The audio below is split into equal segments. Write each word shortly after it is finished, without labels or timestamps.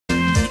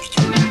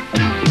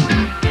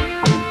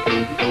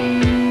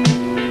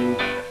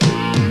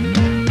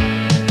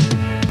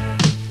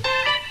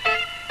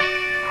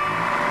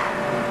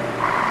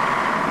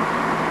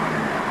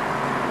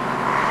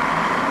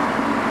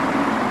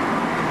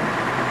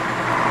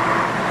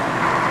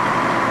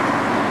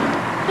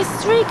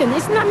Mrs. Regan,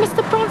 isn't that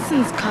Mr.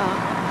 Bronson's car?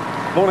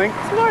 Morning.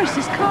 It's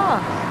Morris's car.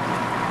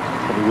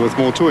 Probably worth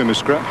more to him, Miss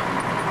Scrap.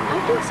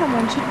 I think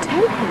someone should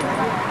take him.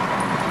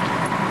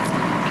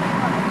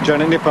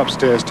 Janet, nip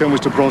upstairs. Tell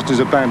Mr. Bronson's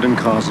abandoned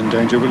car's in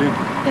danger, will you?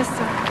 Yes,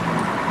 sir.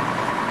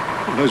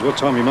 Who knows what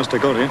time he must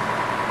have got here.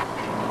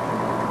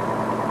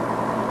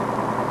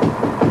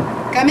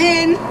 Come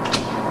in.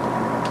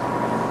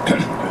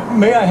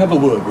 May I have a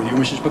word with you,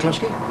 Mrs.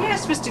 McCluskey?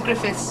 Yes, Mr.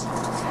 Griffiths.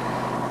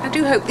 I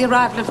do hope the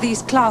arrival of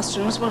these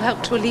classrooms will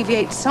help to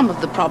alleviate some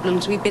of the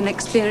problems we've been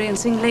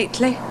experiencing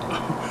lately.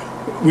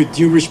 With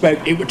due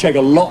respect, it would take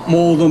a lot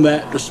more than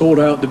that to sort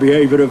out the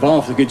behaviour of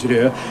half the kids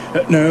here.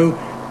 No,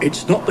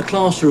 it's not the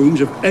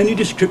classrooms of any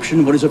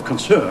description what is of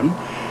concern.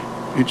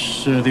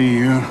 It's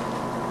the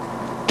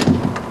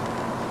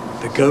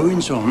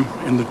goings-on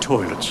in the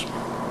toilets.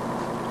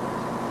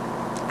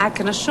 I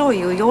can assure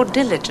you your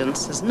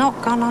diligence has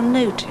not gone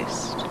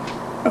unnoticed.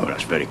 Oh,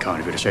 that's very kind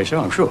of you to say so,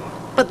 I'm sure.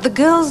 But the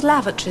girls'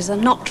 lavatories are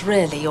not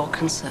really your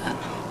concern.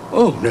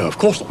 Oh, no, of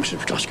course not, Mrs.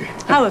 McCluskey.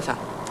 However,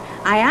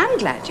 I am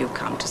glad you've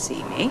come to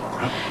see me,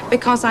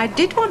 because I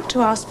did want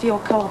to ask for your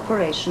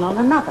cooperation on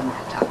another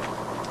matter.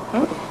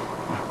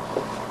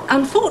 Oh.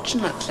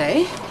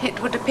 Unfortunately, it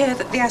would appear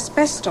that the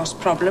asbestos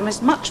problem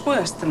is much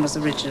worse than was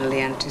originally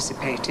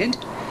anticipated,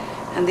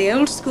 and the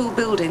old school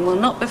building will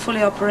not be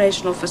fully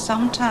operational for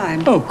some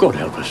time. Oh, God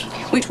help us.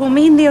 Which will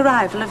mean the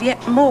arrival of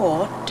yet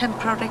more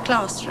temporary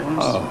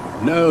classrooms.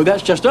 Oh, no,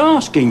 that's just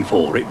asking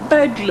for it.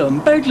 Bedlam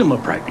will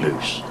break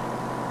loose.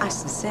 I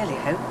sincerely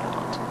hope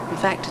not. In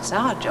fact, it's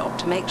our job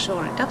to make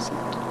sure it doesn't.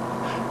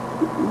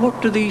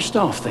 What do the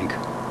staff think?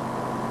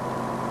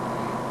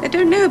 They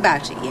don't know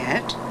about it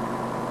yet.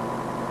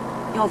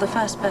 You're the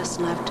first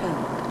person I've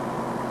told.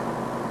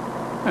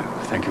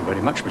 Oh, thank you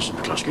very much, Mrs.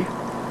 McCluskey.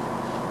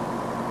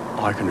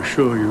 I can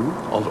assure you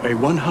of a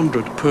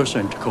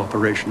 100%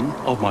 cooperation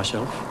of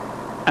myself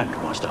and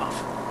my staff.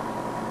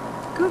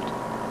 Good.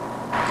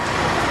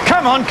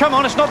 Come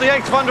on, it's not the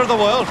 8th wonder of the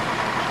world.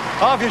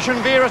 Half you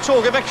shouldn't be here at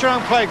all. Get back to your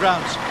own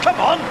playgrounds. Come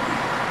on!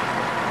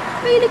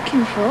 What are you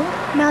looking for?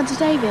 Melda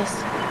Davis.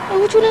 Oh,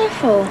 what do you know her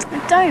for?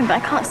 I don't, but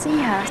I can't see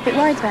her. I was a bit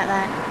worried about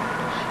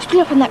that. She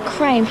blew up on that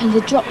crane and to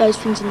drop those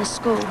things in the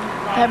school.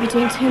 Don't be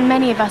doing too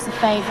many of us a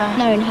favour.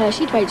 Knowing her,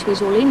 she'd wait till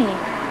he's all in here.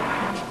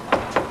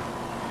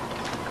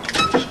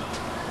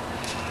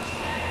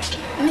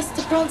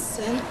 Mr.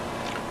 Bronson?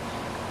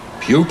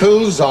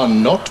 Pupils are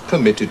not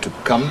permitted to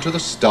come to the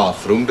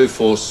staff room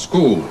before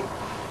school.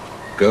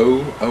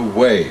 Go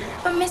away.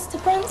 But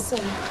Mr.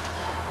 Bronson?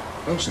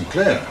 Oh,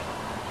 Sinclair.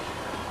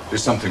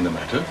 Is something the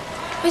matter?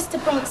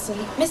 Mr. Bronson,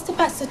 Mr.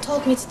 Baxter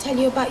told me to tell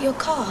you about your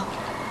car.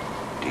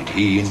 Did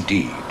he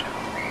indeed?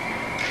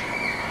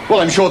 Well,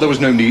 I'm sure there was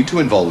no need to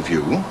involve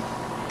you.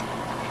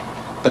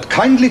 But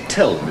kindly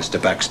tell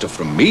Mr. Baxter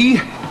from me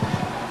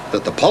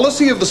that the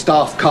policy of the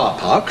staff car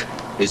park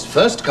is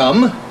first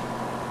come,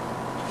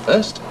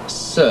 first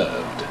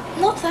served.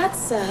 Not that,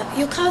 sir.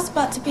 Your car's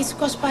about to be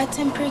squashed by a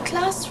temporary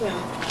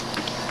classroom.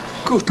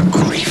 Good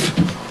grief.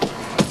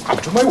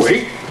 Out of my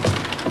way.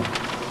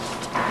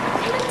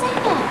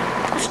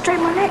 Straight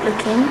my neck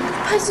looking.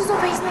 The person's not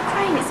raising the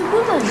crane, it's a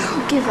woman.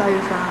 Oh, give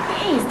over.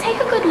 It is, take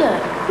a good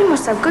look. You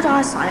must have good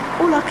eyesight.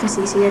 All I can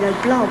see is a yellow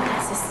blob.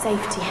 That's a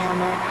safety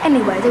helmet.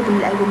 Anyway, they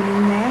wouldn't let a woman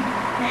in there.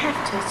 They have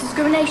to, it's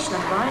discrimination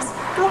otherwise.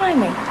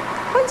 Blimey.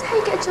 When did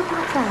he get a job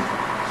like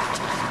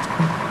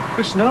that?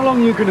 Listen, how long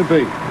are you going to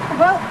be?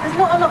 Well, there's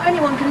not a lot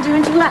anyone can do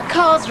until that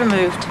car's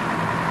removed.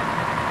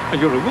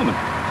 And you're a woman?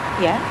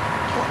 Yeah?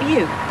 What are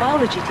you?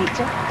 Biology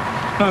teacher?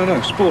 No,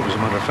 sport as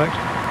a matter of fact.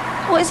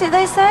 What is it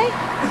they say?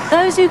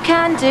 Those who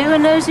can do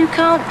and those who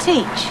can't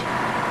teach.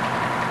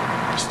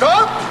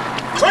 Stop!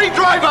 Train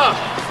driver!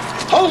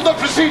 Hold the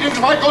proceedings,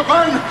 my good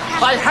man.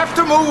 I have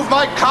to move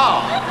my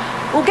car.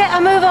 Well, get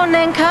a move on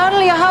then,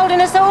 Colonel. You're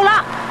holding us all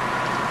up.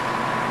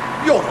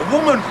 You're a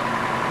woman.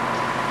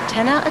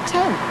 10 out of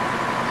 10.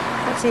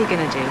 What's he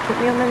going to do?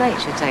 Put me on the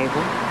lecture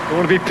table? You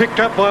want to be picked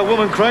up by a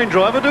woman crane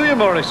driver, do you,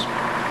 Morris?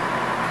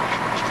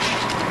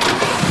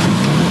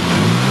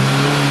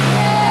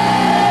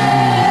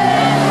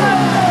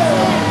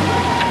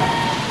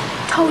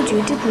 Told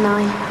you, didn't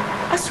I?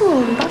 I saw a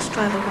woman bus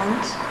driver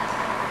once.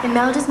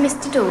 Imelda's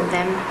missed it all,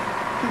 then.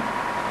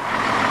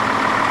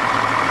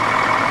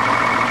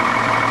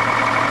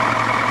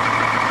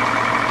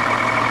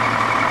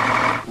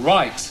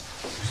 Right.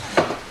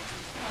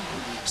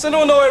 Does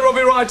anyone know where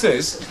Robbie Wright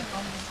is?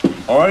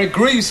 Or Eric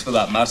Greaves, for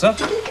that matter?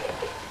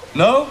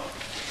 No?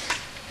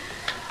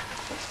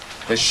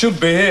 They should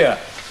be here.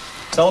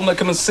 Tell them to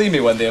come and see me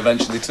when they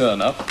eventually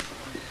turn up.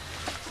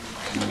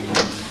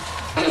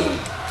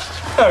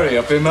 Hurry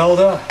up,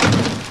 Imelda.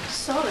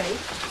 Sorry.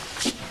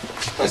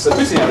 It's a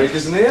pity Eric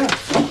isn't here,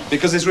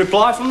 because his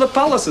reply from the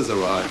palace has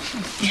arrived.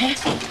 Yeah?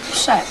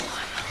 What's that?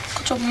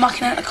 Got job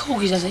mucking out the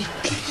corgis, has he?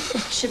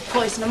 Should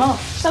poison them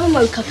off. Someone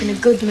woke up in a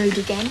good mood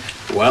again.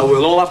 Well,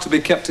 we'll all have to be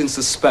kept in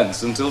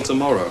suspense until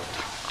tomorrow.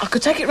 I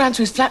could take it round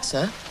to his flat,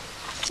 sir.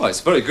 Well,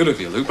 it's very good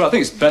of you, Luke, but I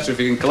think it's better if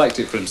he can collect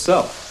it for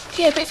himself.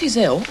 Yeah, but if he's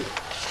ill,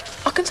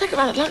 I can take it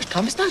round at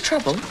lunchtime. It's no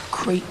trouble.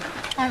 Creep.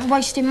 I ain't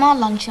wasting my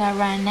lunch hour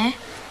around there.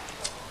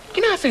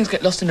 You know how things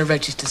get lost in the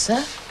register,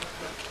 sir?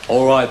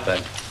 All right,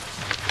 then.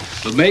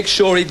 But make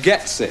sure he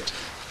gets it.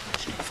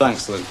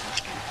 Thanks, Lynn.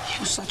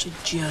 You're such a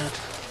jerk.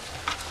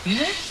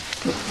 Yeah?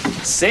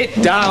 Sit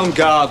down,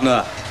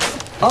 Gardner.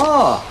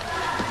 Ah.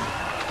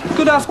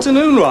 Good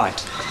afternoon, right.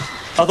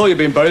 I thought you'd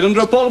been buried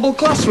under a portable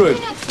classroom.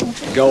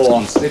 Go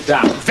on, sit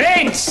down.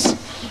 Vince!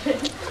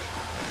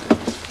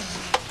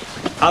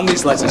 Hand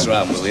these letters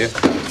round, will you?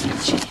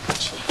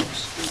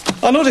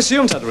 I notice you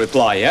haven't had a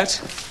reply yet.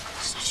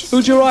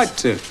 Who'd you write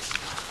to?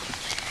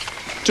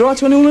 Did you write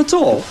to anyone at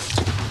all?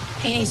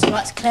 He needs to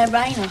write to Claire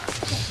Rayner.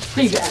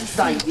 Leave it at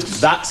David.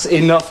 That's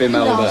enough,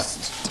 Imelda.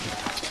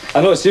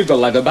 I notice you've got a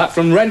letter back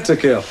from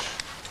Rent-A-Kill.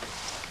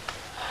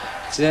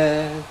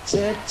 Da,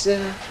 da,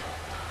 da.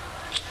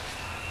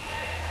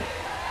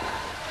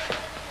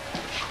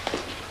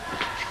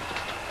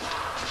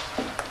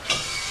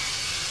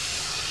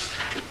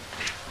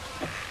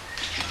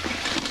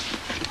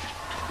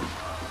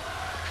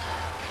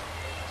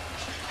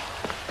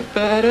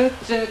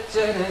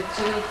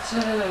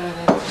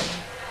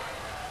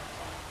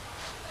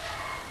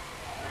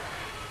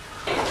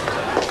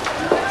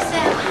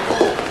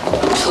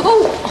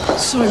 Oh,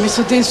 sorry, miss,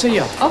 I didn't see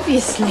you.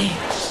 Obviously.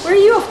 Where are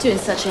you off to in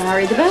such a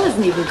hurry? The bell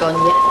hasn't even gone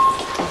yet.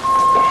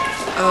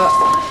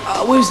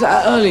 Where's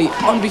that early?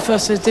 On be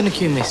first says dinner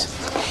queue, miss.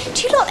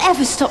 Do you not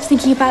ever stop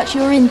thinking about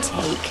your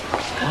intake?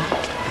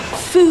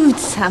 Food,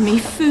 Sammy,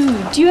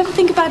 food. Do you ever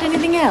think about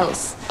anything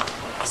else?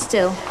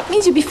 Still, it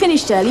means you'll be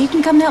finished early. You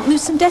can come and help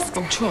move some desks.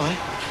 I'll try.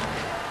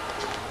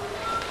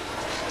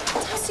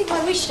 I see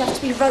why we should have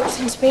to be roped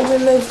into being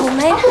removable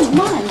men. Oh,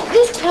 mind.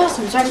 These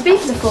classrooms won't be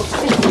for the 4th to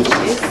 5th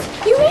inches.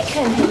 You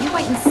reckon? You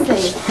wait and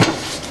see.